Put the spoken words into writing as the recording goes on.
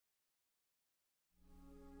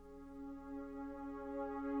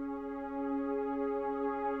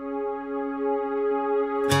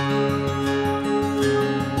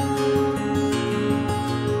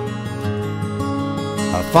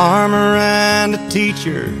farmer and a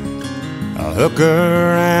teacher, a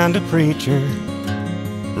hooker and a preacher,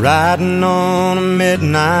 riding on a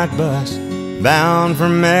midnight bus bound for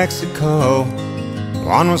Mexico.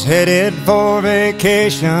 One was headed for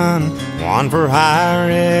vacation, one for higher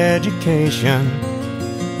education,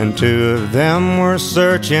 and two of them were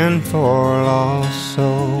searching for lost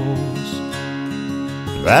souls.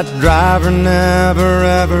 That driver never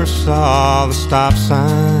ever saw the stop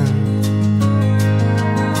sign,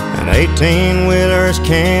 and 18-wheelers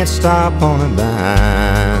can't stop on a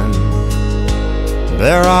dime.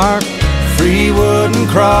 There are 3 wooden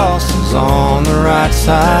crosses on the right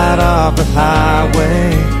side of the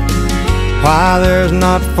highway. Why there's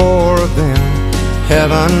not 4 of them,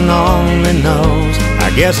 heaven only knows.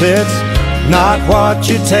 I guess it's not what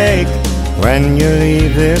you take when you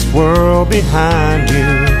leave this world behind you.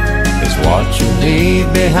 It's what you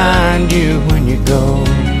leave behind you when you go.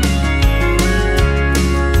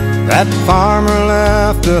 That farmer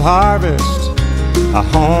left to harvest a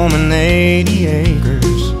home and 80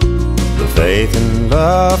 acres, the faith and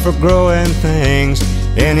love for growing things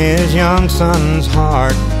in his young son's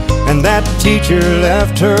heart. And that teacher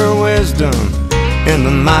left her wisdom in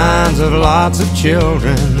the minds of lots of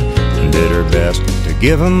children, and did her best to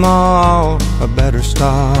give them all a better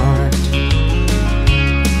start.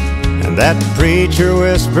 And that preacher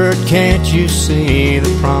whispered, "Can't you see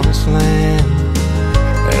the promised land?"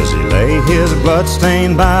 as he lay his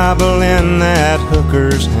blood-stained Bible in that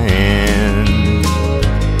hooker's hand.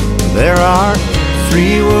 There are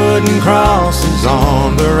 3 wooden crosses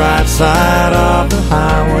on the right side of the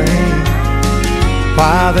highway.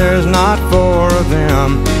 Why there's not 4 of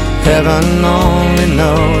them, heaven only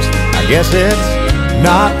knows. I guess it's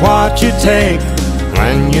not what you take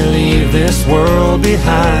when you leave this world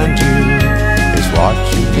behind you. It's what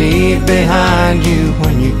you leave behind you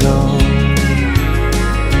when you go.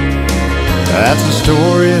 That's the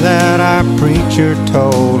story that our preacher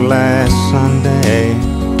told last Sunday,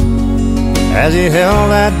 as he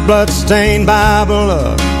held that blood-stained Bible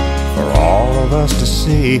up for all of us to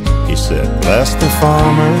see. He said, "Bless the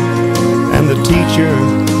farmer and the teacher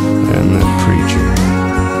and the preacher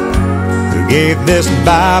who gave this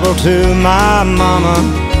Bible to my mama,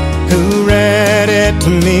 who read it to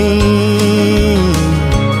me."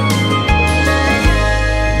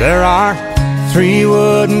 There are 3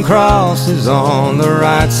 wooden crosses on the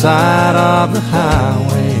right side of the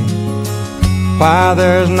highway. Why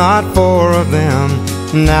there's not 4 of them,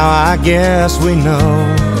 now I guess we know.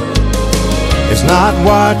 It's not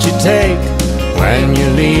what you take when you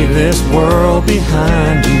leave this world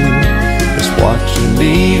behind you. It's what you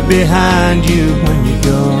leave behind you when you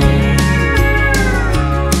go.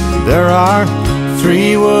 There are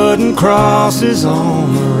 3 wooden crosses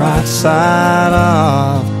on the right side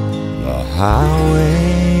of the highway.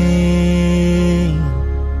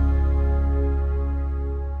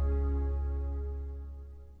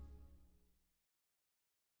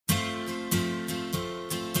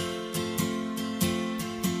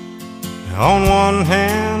 On one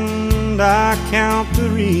hand, I count the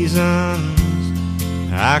reasons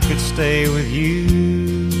I could stay with you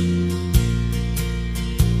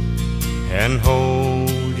and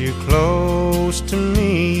hold you close to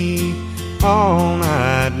me all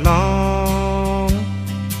night long.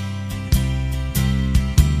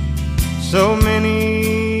 So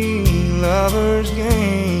many lovers'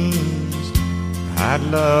 games I'd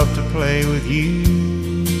love to play with you.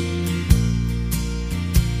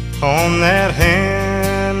 On that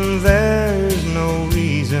hand, there's no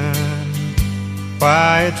reason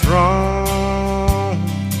why it's wrong.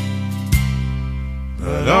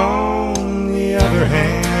 But on the other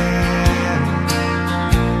hand,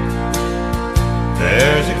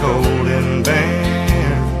 there's a golden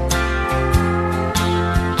band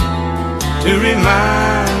to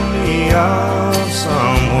remind me of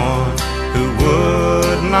someone who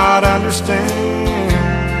would not understand.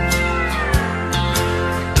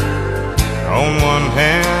 On one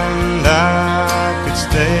hand, I could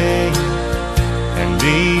stay and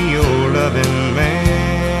be your loving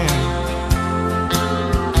man,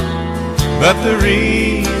 but the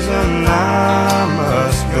reason I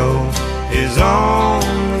must go is on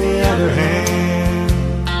the other hand.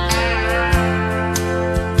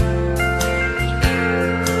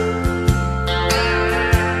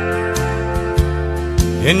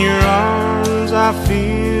 In your arms I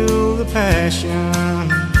feel the passion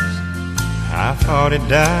I thought it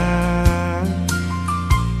died.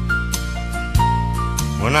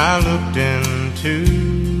 When I looked into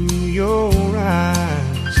your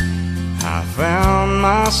eyes, I found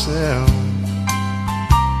myself.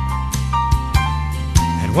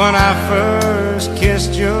 And when I first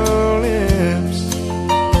kissed your lips,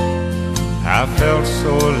 I felt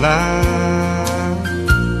so alive.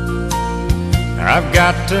 I've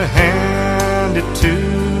got to hand it to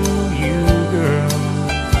you, girl,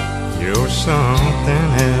 you're something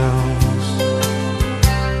else.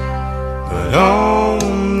 But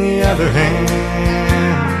on the other hand,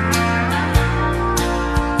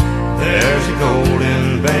 there's a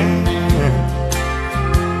golden band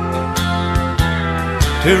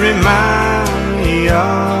to remind me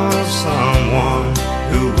of someone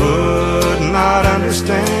who would not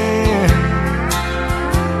understand.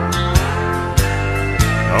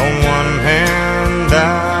 On one hand, I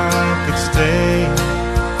could stay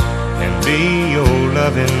and be your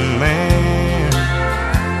loving man,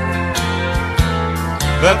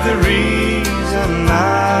 but the reason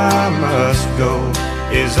I must go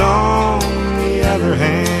is on the other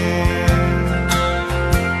hand.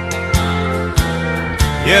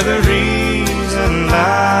 Yeah, the reason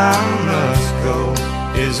I must go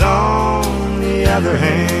is on the other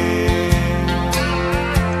hand.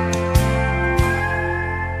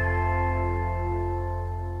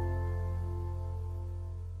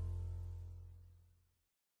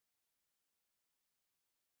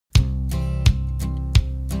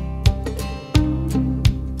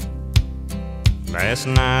 Last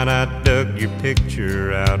night I dug your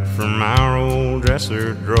picture out from our old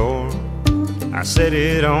dresser drawer. I set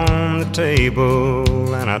it on the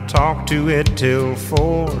table and I talked to it till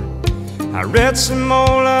 4. I read some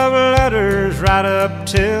more love letters right up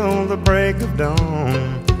till the break of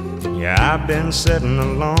dawn. Yeah, I've been sitting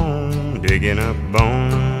alone, digging up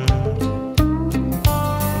bones.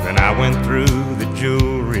 Then I went through the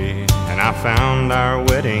jewelry and I found our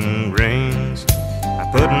wedding rings. I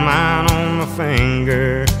put mine on my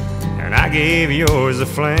finger and I gave yours a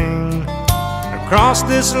fling. Across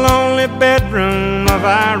this lonely bedroom of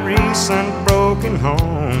our recent broken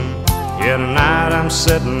home, yeah, tonight I'm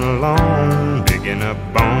sitting alone, digging up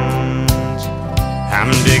bones.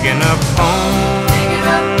 I'm digging up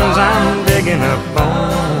bones, I'm digging up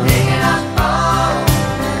bones,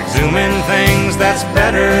 exhuming things that's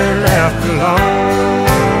better left alone.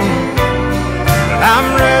 But I'm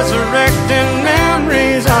resurrecting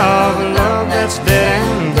memories of a love that's dead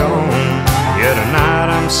and gone. Yeah, tonight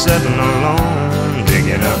I'm sitting alone,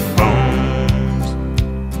 digging up bones.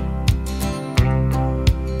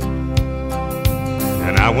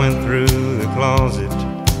 And I went through the closet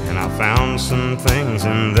and I found some things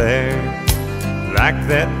in there, like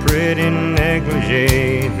that pretty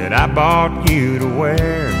negligee that I bought you to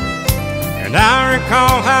wear. And I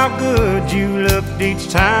recall how good you looked each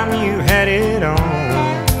time you had it on.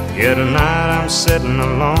 Yeah, tonight I'm sitting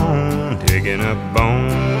alone, digging up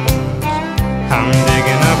bones. I'm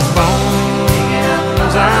digging up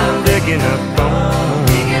bones, I'm digging up bones,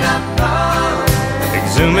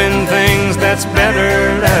 exhuming things that's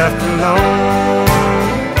better left alone.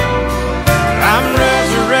 I'm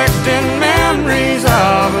resurrecting memories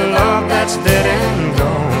of a love that's dead and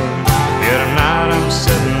gone. Yeah, tonight I'm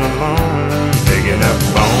sitting alone, digging up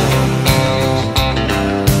bones.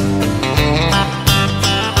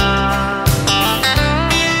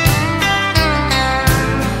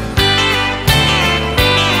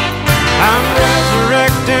 I'm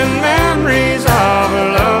resurrecting memories of a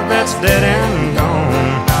love that's dead and gone.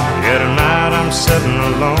 Yeah, tonight I'm sitting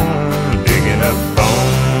alone, digging up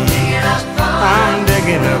bones. I'm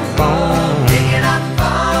digging up bones,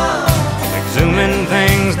 exhuming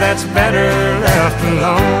things that's better left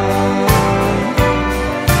alone.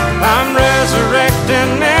 I'm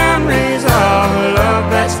resurrecting memories of a love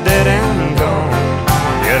that's dead and gone.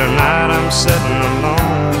 Yeah, tonight I'm sitting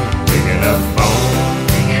alone, digging up bones.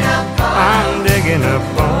 I'm digging up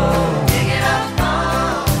bones,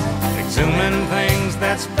 exhuming things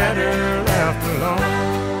that's better left alone.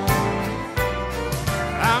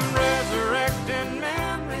 I'm resurrecting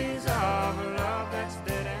memories of a love that's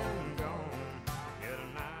dead and gone. Yeah,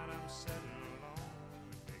 tonight I'm sitting alone,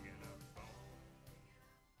 digging up bones.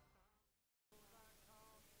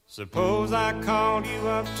 Suppose I called you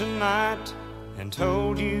up tonight and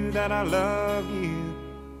told you that I love you.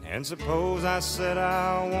 And suppose I said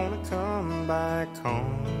I want to come back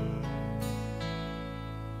home.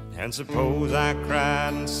 And suppose I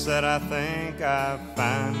cried and said I think I've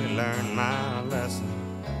finally learned my lesson,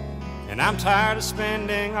 and I'm tired of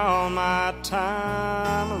spending all my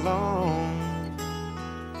time alone.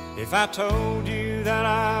 If I told you that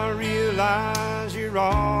I realize you're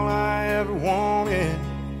all I ever wanted,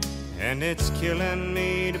 and it's killing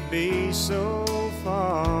me to be so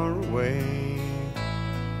far away,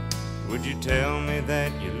 would you tell me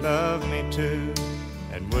that you love me too,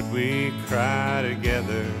 and And would we cry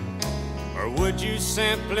together? Or would you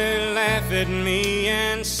simply laugh at me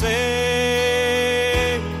and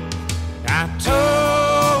say, I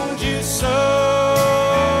told you so?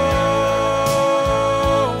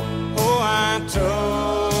 Oh, I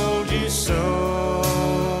told you so.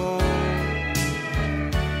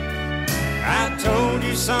 I told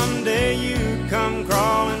you someday you'd come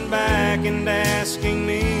crawling back and asking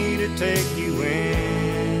me to take you in.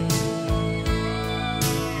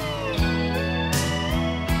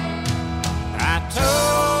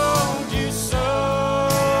 Told you so,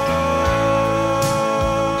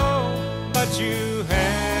 but you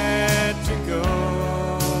had to go.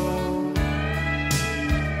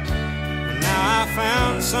 And now I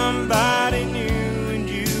found somebody new, and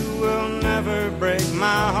you will never break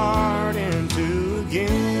my heart in two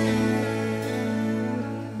again.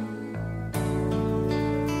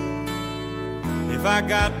 If I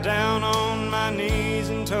got down on my knees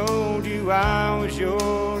and told you I was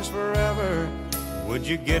yours forever, would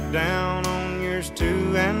you get down on yours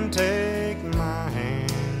too and take my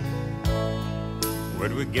hand?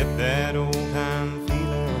 Would we get that old time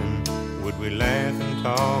feeling? Would we laugh and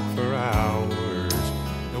talk for hours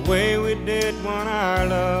the way we did when our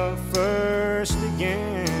love first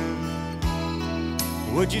began?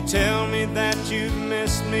 Would you tell me that you've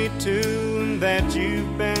missed me too, and that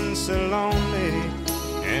you've been so lonely,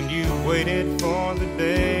 and you waited for the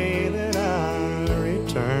day that I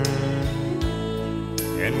return?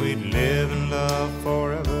 And we'd live in love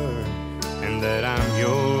forever, and that I'm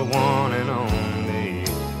your one and only.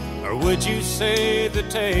 Or would you say the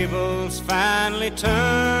tables finally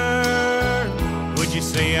turned? Would you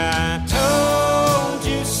say I told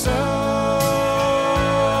you so?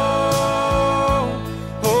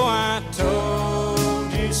 Oh, I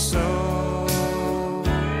told you so.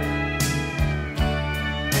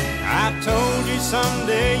 I told you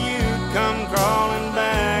someday you'd come crawling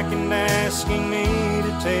back and asking me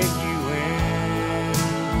to take you in.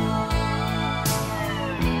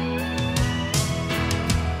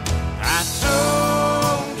 I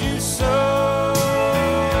told you so,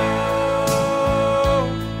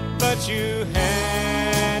 but you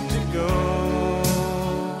had to go.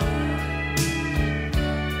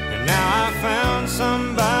 And now I found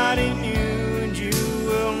somebody new, and you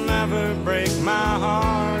will never break my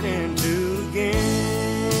heart in two again.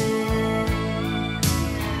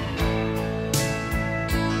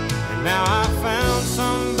 Now I found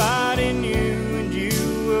somebody new, and you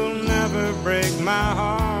will never break my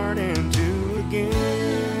heart in two again.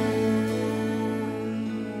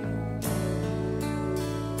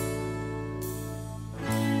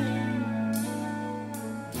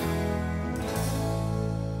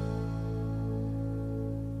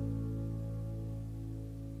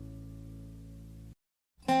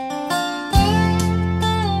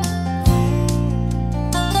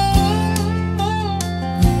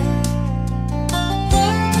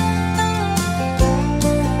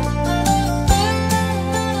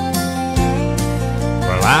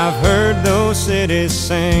 I've heard those city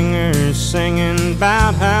singers singing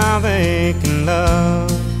about how they can love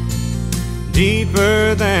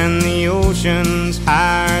deeper than the oceans,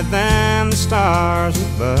 higher than the stars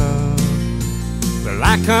above. Well,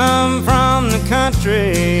 I come from the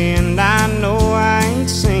country, and I know I ain't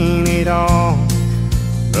seen it all,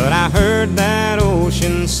 but I heard that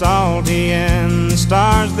ocean salty and the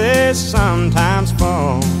stars they sometimes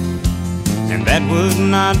fall, and that would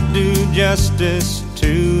not do justice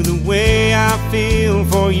to the way I feel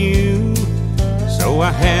for you. So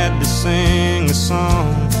I had to sing a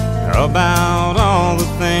song about all the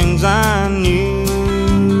things I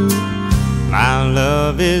knew. My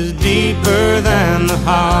love is deeper than the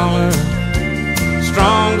holler,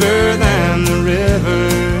 stronger than the river,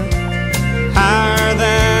 higher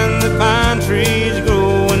than the pine trees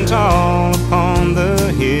growing tall upon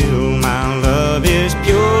the hill. My love is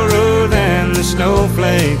purer than the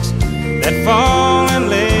snowflakes that fall in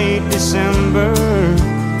late December,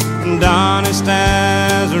 and honest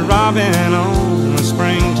as a robin on a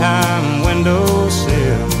springtime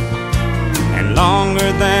windowsill, and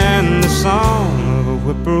longer than the song of a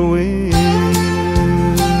whippoorwill.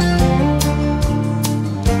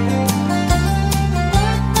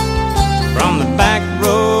 From the back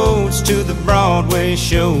roads to the Broadway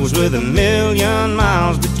shows with 1,000,000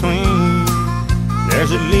 miles between,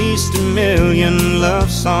 there's at least 1,000,000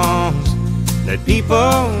 love songs that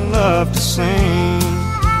people love to sing.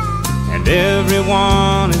 And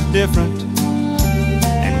everyone is different,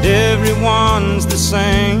 and everyone's the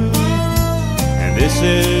same, and this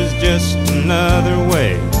is just another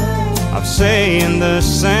way of saying the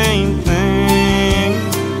same thing.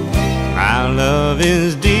 My My love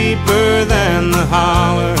is deeper than the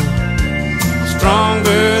holler,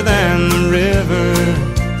 stronger than the river,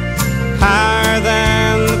 higher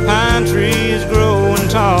than the pine trees growing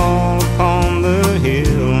tall upon the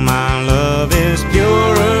hill. My love is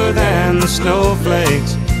purer than the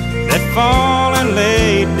snowflakes that fall in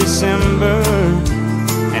late December,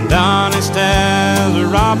 and honest as a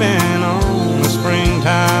robin on a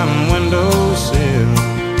springtime windowsill,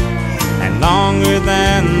 and longer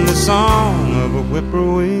than the song of a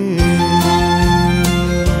whippoorwill.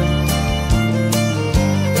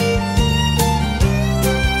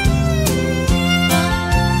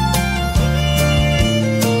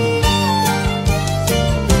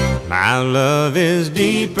 My love is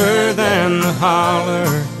deeper than the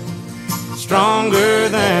holler, stronger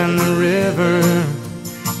than the river,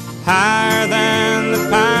 higher than the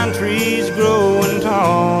pine trees growing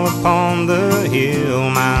tall upon the hill.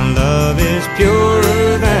 My love is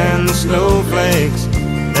purer than the snowflakes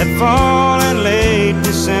that fall in late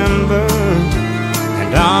December,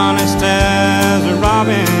 and honest as a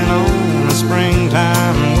robin on a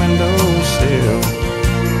springtime windowsill,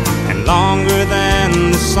 and longer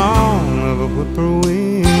than the song of a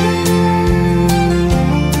whippoorwill.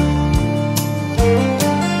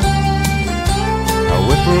 A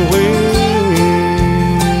whippoorwill.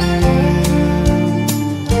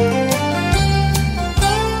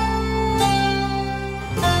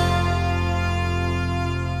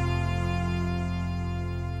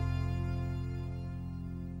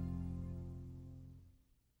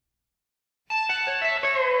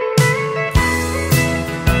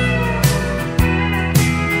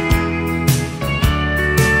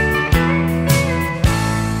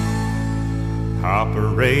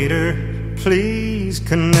 Operator, please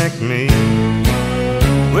connect me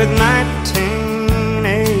with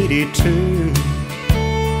 1982.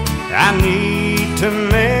 I need to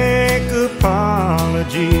make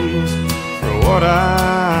apologies for what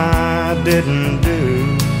I didn't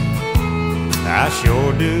do. I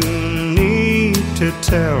sure do need to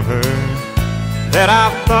tell her that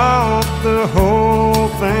I've thought the whole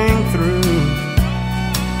thing through,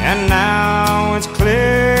 and now it's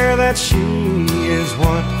clear that she is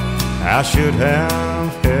what I should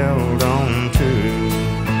have held on to.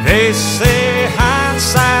 They say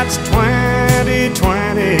hindsight's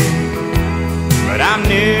 20/20, but I'm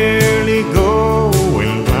nearly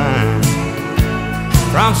going blind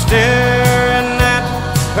from staring at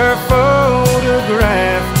her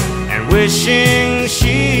photograph and wishing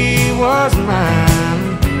she was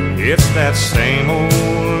mine. It's that same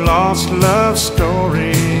old lost love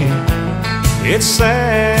story. It's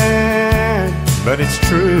sad, but it's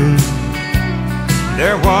true.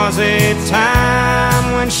 There was a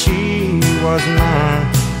time when she was mine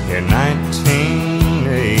in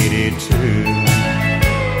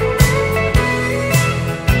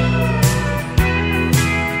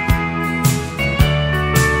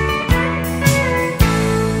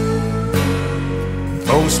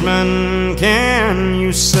Postman, can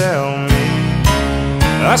you sell me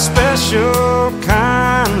a special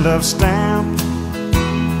kind of stamp?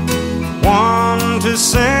 One to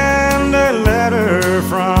send a letter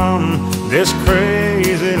from this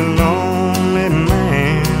crazy lonely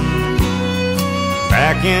man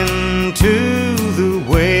back into the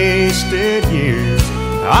wasted years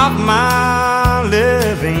of my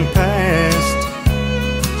living past.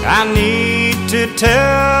 I need to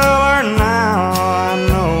tell her now I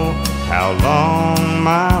know how long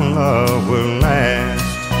my love will last.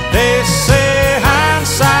 They say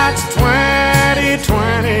hindsight's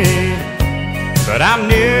 20/20, but I'm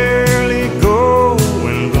nearly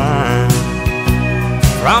going blind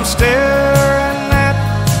from staring at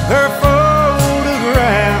her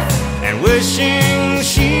photograph and wishing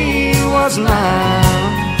she was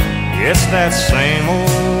mine. It's that same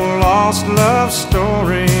old lost love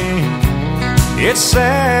story. It's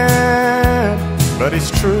sad, but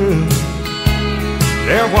it's true.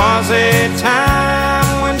 There was a time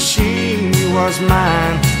when she was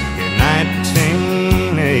mine in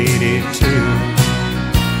 1982.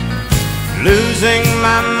 Losing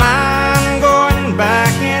my mind, going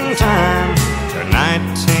back in time to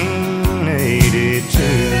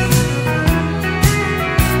 1982.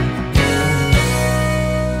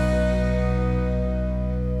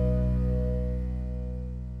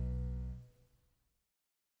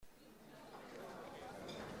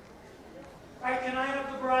 All right, can I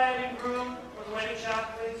have the bride and groom for the wedding shot,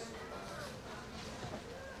 please?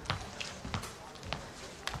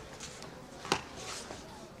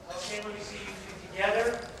 Okay, let me see you two together.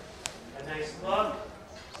 A nice look.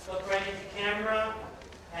 Look right into camera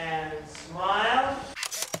and smile.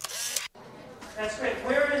 That's great.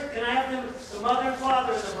 Can I have them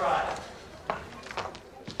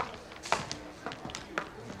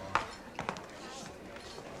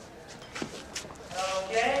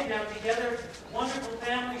together. Wonderful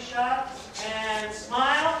family shot. And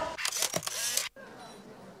smile.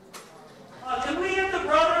 Can we get the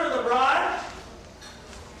brother or the bride?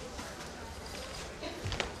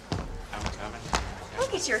 I'm coming.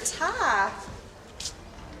 Look at your tie.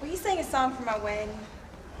 Will you sing a song for my wedding?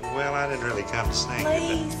 Well, I didn't really come to sing.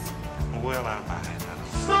 Please. Well, I might.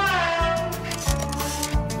 Smile!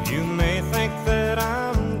 You may think that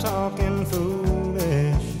I'm talking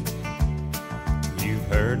foolish. You've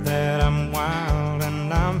heard that I'm wild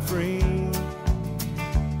and I'm free.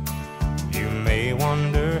 You may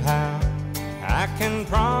wonder how I can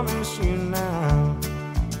promise you now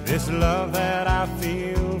this love that I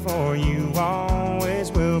feel for you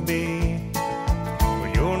always will be.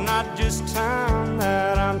 Well, you're not just time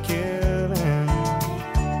that I'm killing.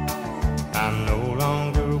 I'm no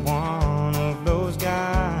longer one of those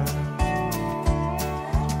guys.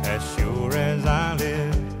 As sure as I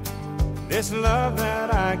live, this love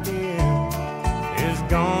that I give is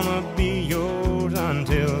gonna be yours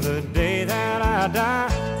until the day that I die.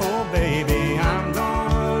 Oh baby, I'm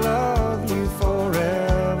gonna love you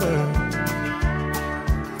forever,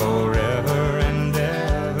 forever and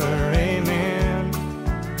ever, amen.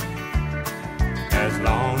 As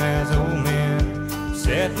long as old men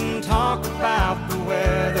sit and talk about the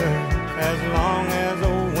weather, as long as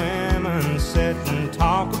old women sit and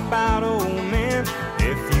talk about old men.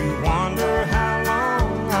 If you wonder how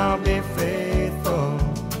long I'll be faithful,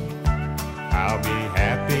 I'll be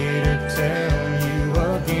happy to tell you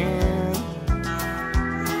again.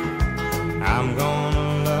 I'm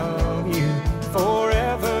gonna love you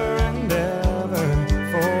forever and ever,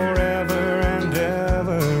 forever and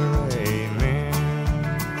ever, amen.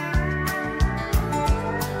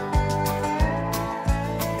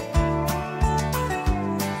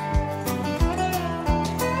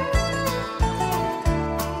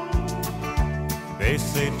 They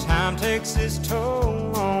say time takes its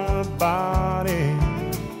toll on the body,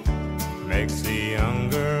 makes the young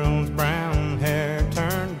girl's brown hair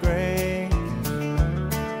turn gray.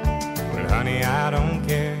 Well, honey, I don't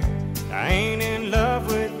care. I ain't in love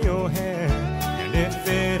with your hair. And if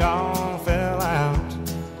it all fell out,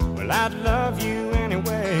 well, I'd love you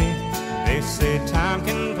anyway. They say time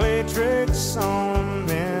can play tricks on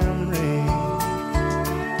memory,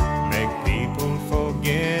 make people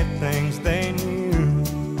forget things they knew.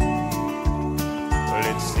 Well,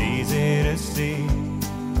 it's easy to see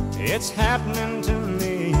it's happening to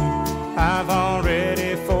me. I've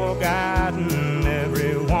already forgotten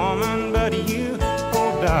every woman but you.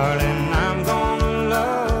 Oh, darling, I'm gonna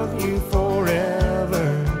love you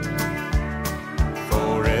forever,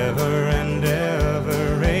 forever and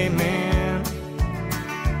ever, amen.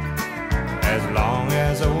 As long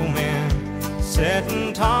as old men sit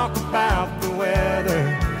and talk about the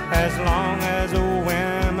weather, as long as old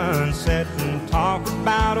women sit and talk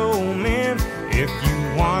about old men. If you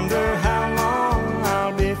wonder how long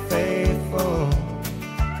I'll be faithful,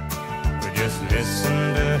 well, just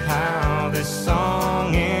listen to how this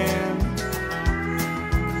song ends.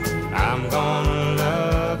 I'm gonna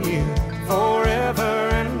love you forever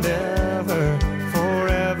and ever,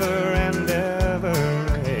 forever and ever,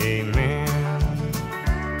 amen.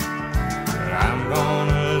 I'm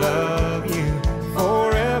gonna love you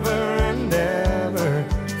forever and ever,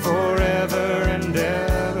 forever and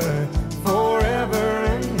ever, forever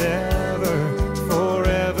and ever,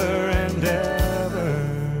 forever and ever,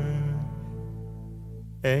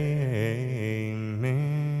 amen.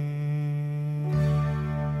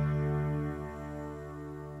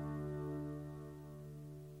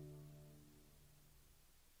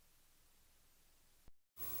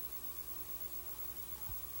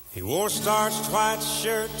 He wore starched white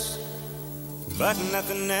shirts, button at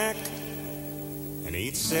the neck, and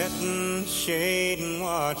he'd sit in the shade and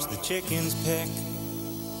watch the chickens peck.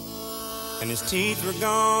 And his teeth were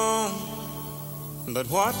gone, but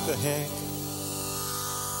what the heck?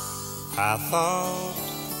 I thought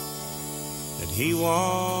that he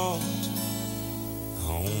walked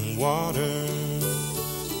on water.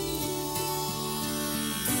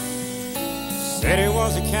 Said he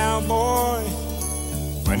was a cowboy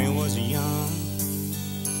when he was young.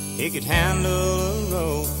 He could handle a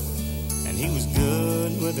rope, and he was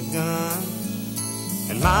good with a gun.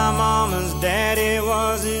 And my mama's daddy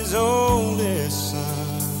was his oldest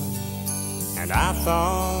son. And I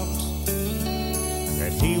thought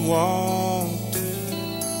that he walked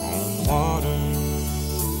on water.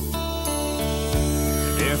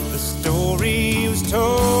 And if the story was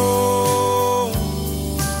told,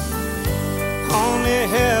 only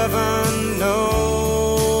heaven knows.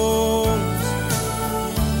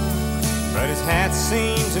 But his hat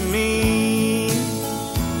seemed to me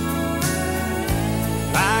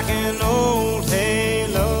an old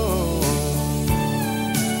halo.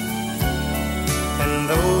 And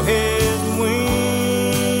though his wings,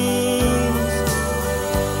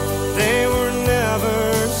 they were never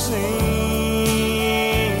seen,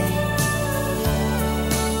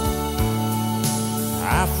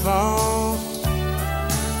 I thought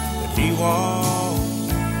that he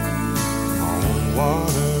walked on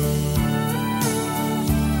water.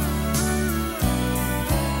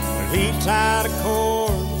 But he tied a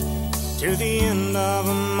cord to the end of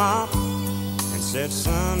a mop and said,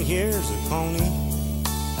 son, here's a pony,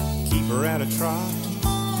 keep her at a trot.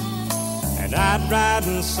 And I'd ride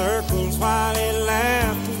in circles while he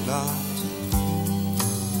laughed a lot.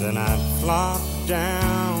 Then I'd flop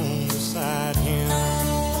down beside him.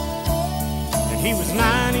 And he was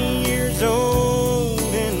 90 years old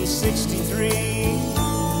in 63.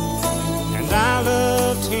 And I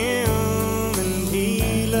loved him and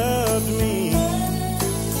he loved me.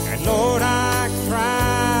 And Lord, I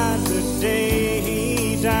cried the day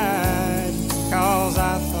he died, 'cause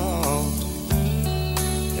I thought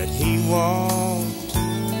that he walked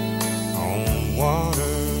on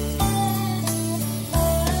water.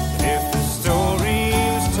 If the story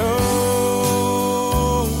was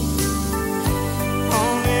told,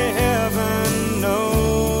 only heaven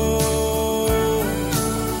knows.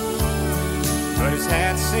 But his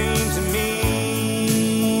hat seemed to me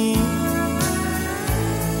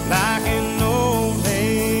like an old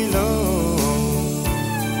halo.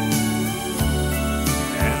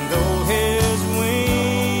 And though his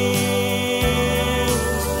wings,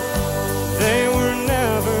 they were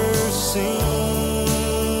never seen,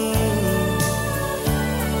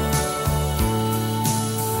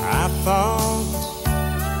 I thought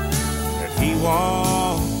that he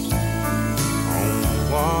walked on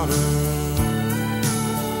water.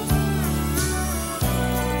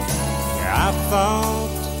 Yeah, I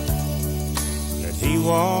thought that he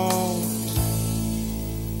walked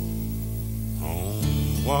on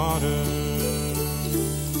water.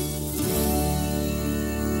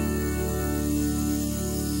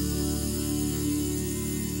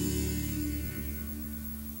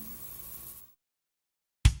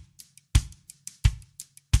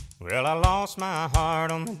 Well, I lost my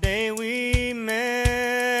heart on the day we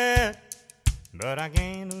met, but I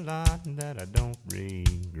gained a lot that I don't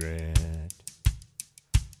regret.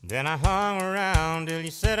 Then I hung around till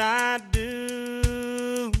you said I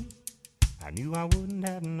do. I knew I wouldn't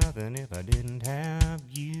have nothing if I didn't have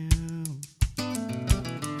you.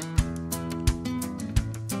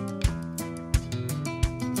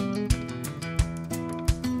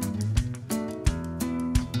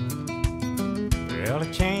 Well,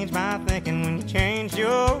 it changed my thinking when you changed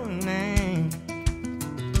your name,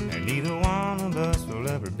 and neither one of us will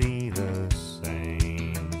ever be the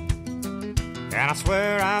same. And I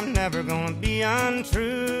swear I'm never gonna be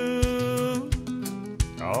untrue,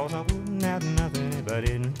 'cause I wouldn't have nothing if I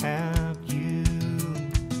didn't have you.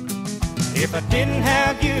 If I didn't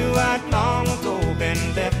have you, I'd long ago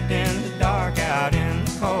been left in the dark, out in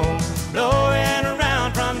the cold, blowing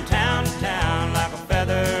around from town to town like a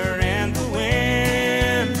feather in the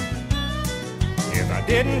wind. If I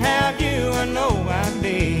didn't have you, I know I'd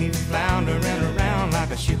be floundering around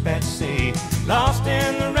like a ship at sea, lost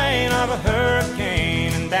in the rain of a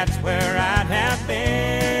hurricane, and that's where I'd have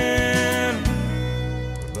been.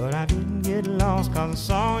 But I didn't get lost 'cause I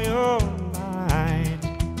saw your light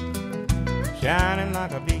shining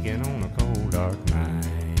like a beacon on a cold dark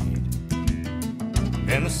night.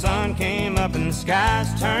 Then the sun came up and the skies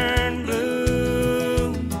turned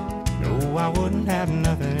blue. No, I wouldn't have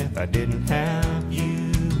nothing if I didn't have you.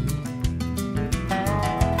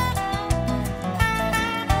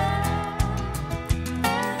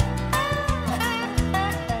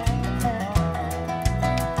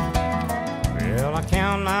 Well, I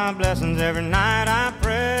count my blessings every night. I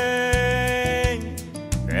pray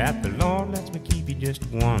that the Lord lets me keep you just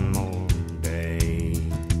one more day.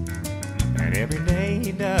 And every day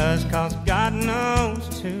he does, 'cause God knows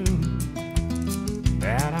too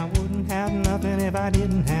that I wouldn't have nothing if I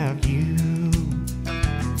didn't have you.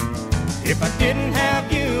 If I didn't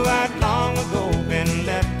have you, I'd long ago been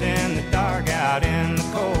left in the dark, out in the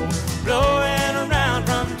cold, blowing around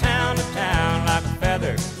from town to town like a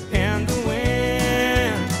feather in the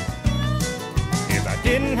wind. If I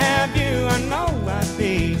didn't have you, I know I'd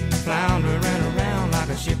be floundering around like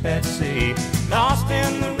a ship at sea, lost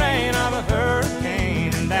in the rain of a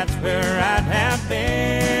hurricane, and that's where I'd have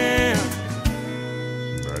been.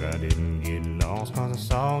 But I didn't get lost 'cause I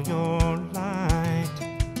saw your light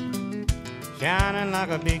shining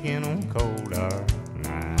like a beacon on a cold dark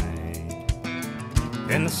night.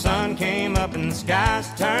 Then the sun came up and the skies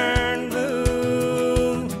turned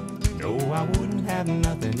blue. No, I wouldn't have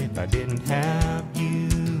nothing if I didn't have you.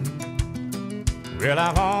 Well,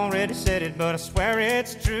 I've already said it, but I swear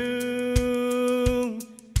it's true.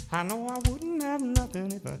 I know I wouldn't have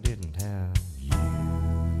nothing if I didn't have you.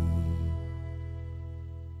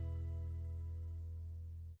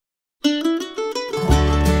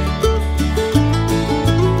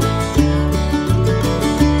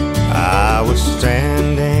 I was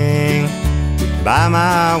standing by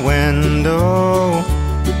my window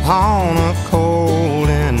on a cold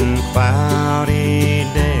and cloudy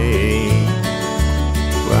day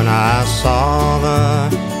when I saw the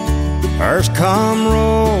hearse come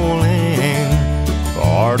rolling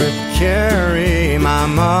for to carry my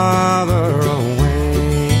mother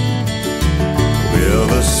away. Will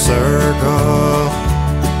the circle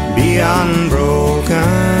be unbroken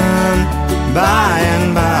by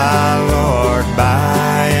and by, Lord,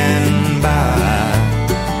 by and by?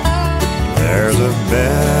 There's a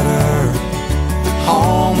better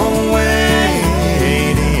home awaiting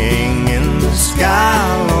in the sky,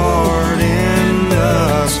 Lord, in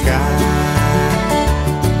the sky.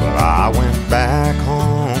 Well, I went back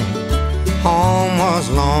home. Home was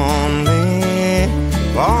lonely,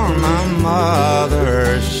 for my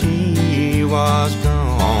mother, she was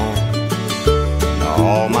gone. And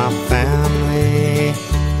all my family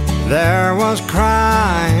there was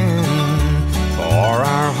crying, for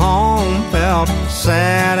our home felt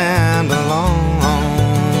sad and alone.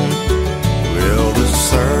 Will the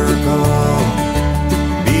circle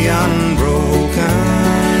be unbroken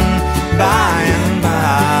by and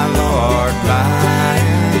by, Lord, by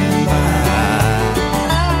and by?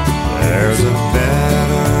 There's a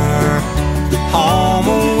better home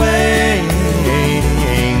awaiting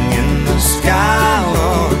in the sky,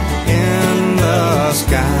 Lord, in the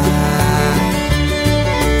sky.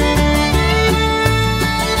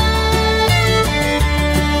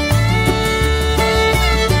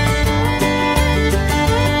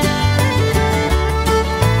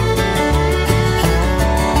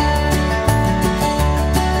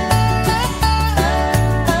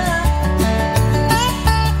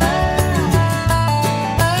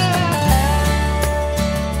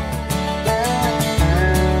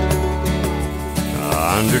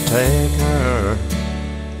 Undertaker,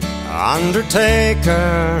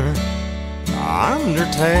 Undertaker,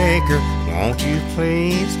 Undertaker, won't you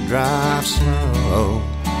please drive slow?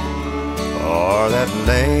 For that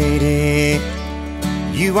lady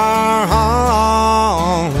you are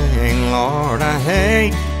hauling, Lord, I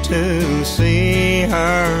hate to see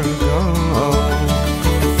her go.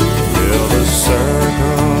 Will the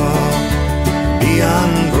circle be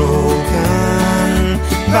unbroken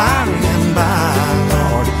by and by,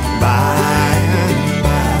 Lord, by and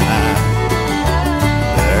by?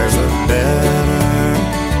 There's a better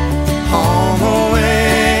home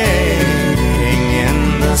awaiting in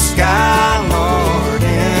the sky, Lord,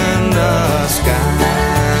 in the sky.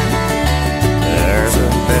 There's a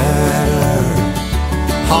better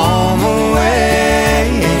home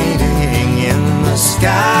awaiting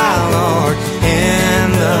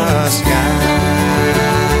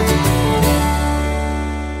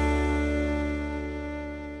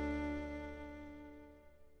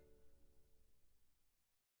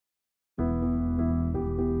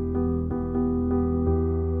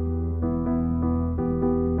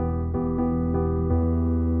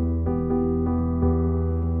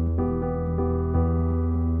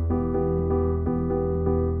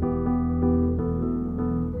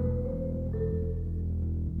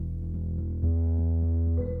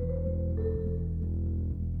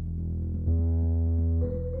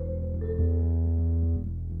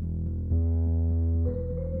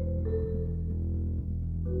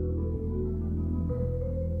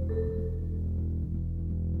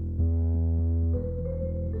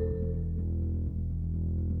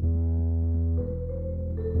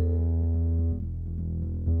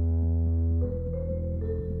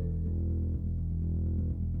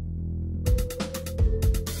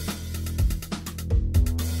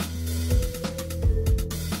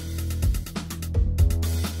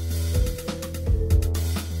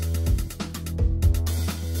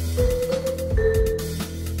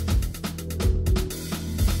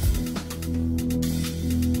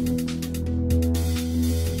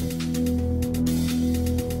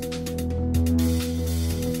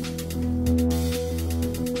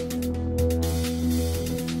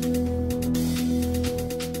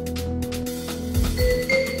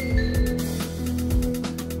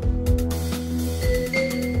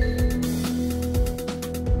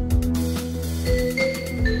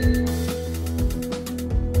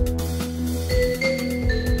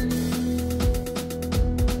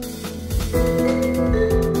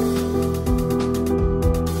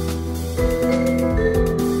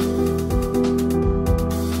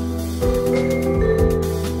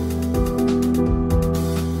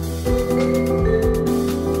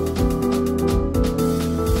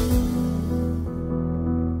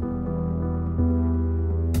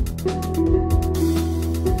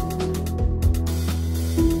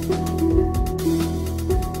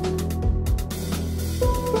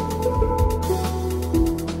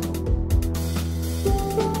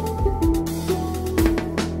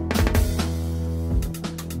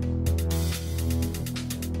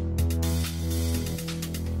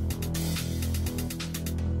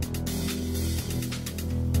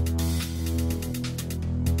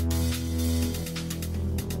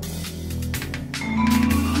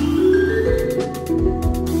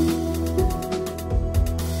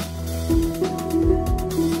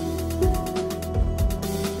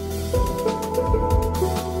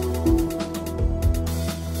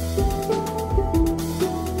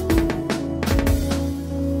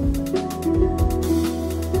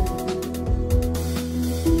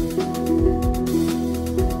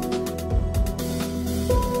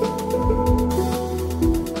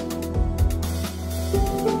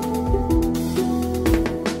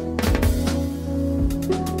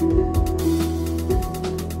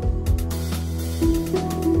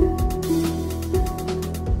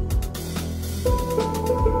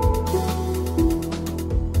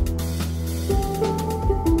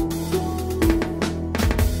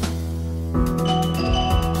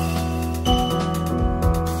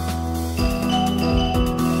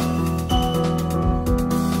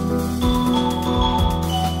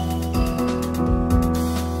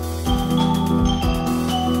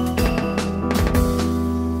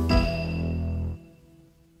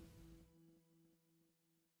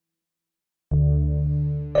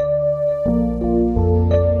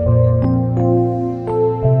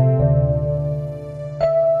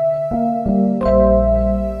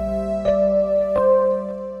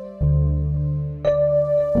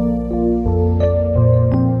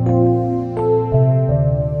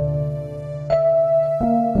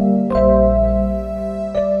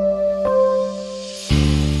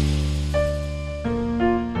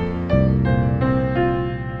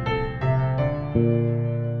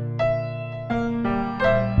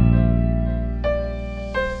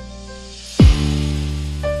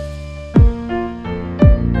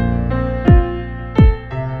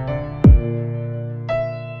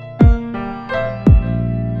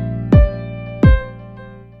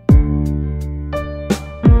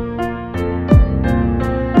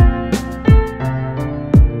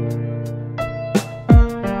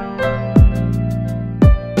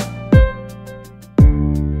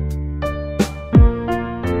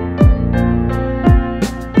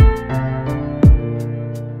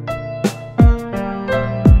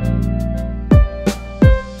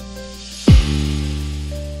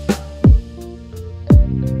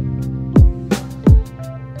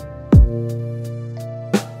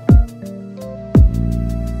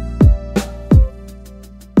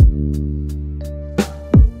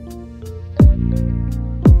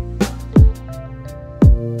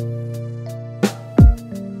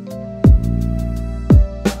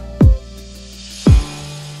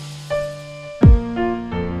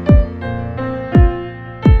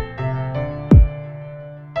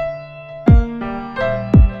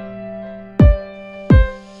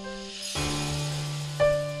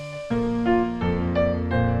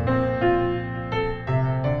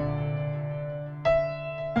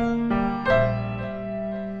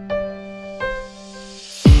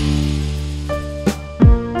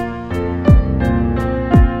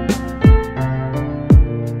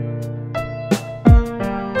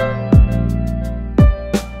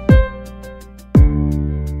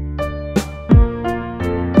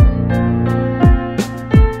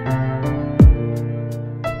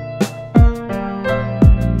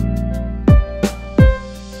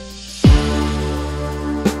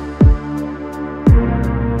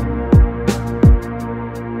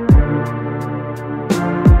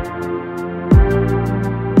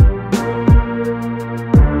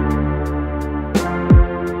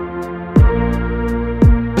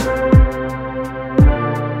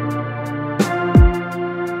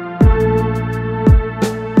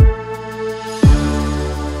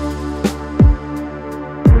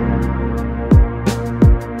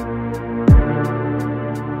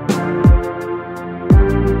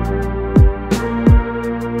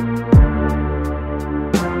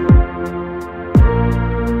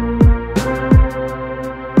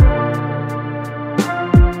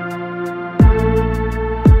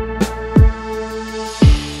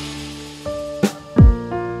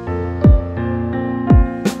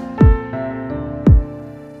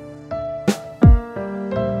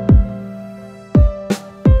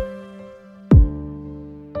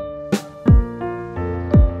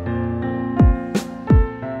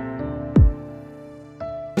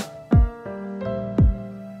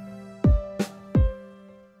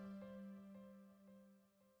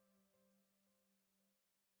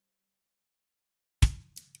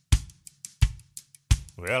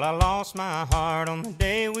Well, I lost my heart on the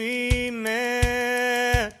day we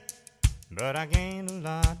met, but I gained a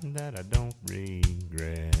lot that I don't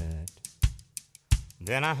regret.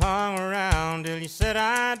 Then I hung around till you said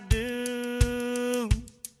I do.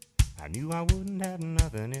 I knew I wouldn't have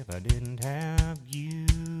nothing if I didn't have you.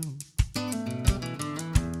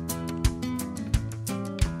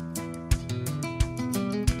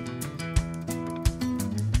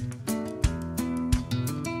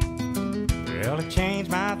 Well, it changed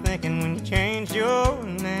my thinking when you changed your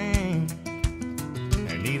name,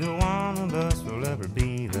 and neither one of us will ever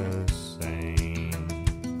be the same.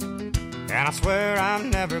 And I swear I'm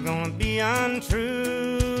never gonna be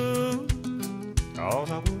untrue,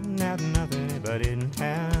 'cause I wouldn't have nothing if I didn't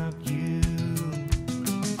have you.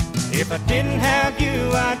 If I didn't have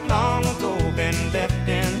you, I'd long ago been left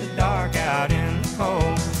in the dark, out in the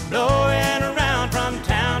cold, blowing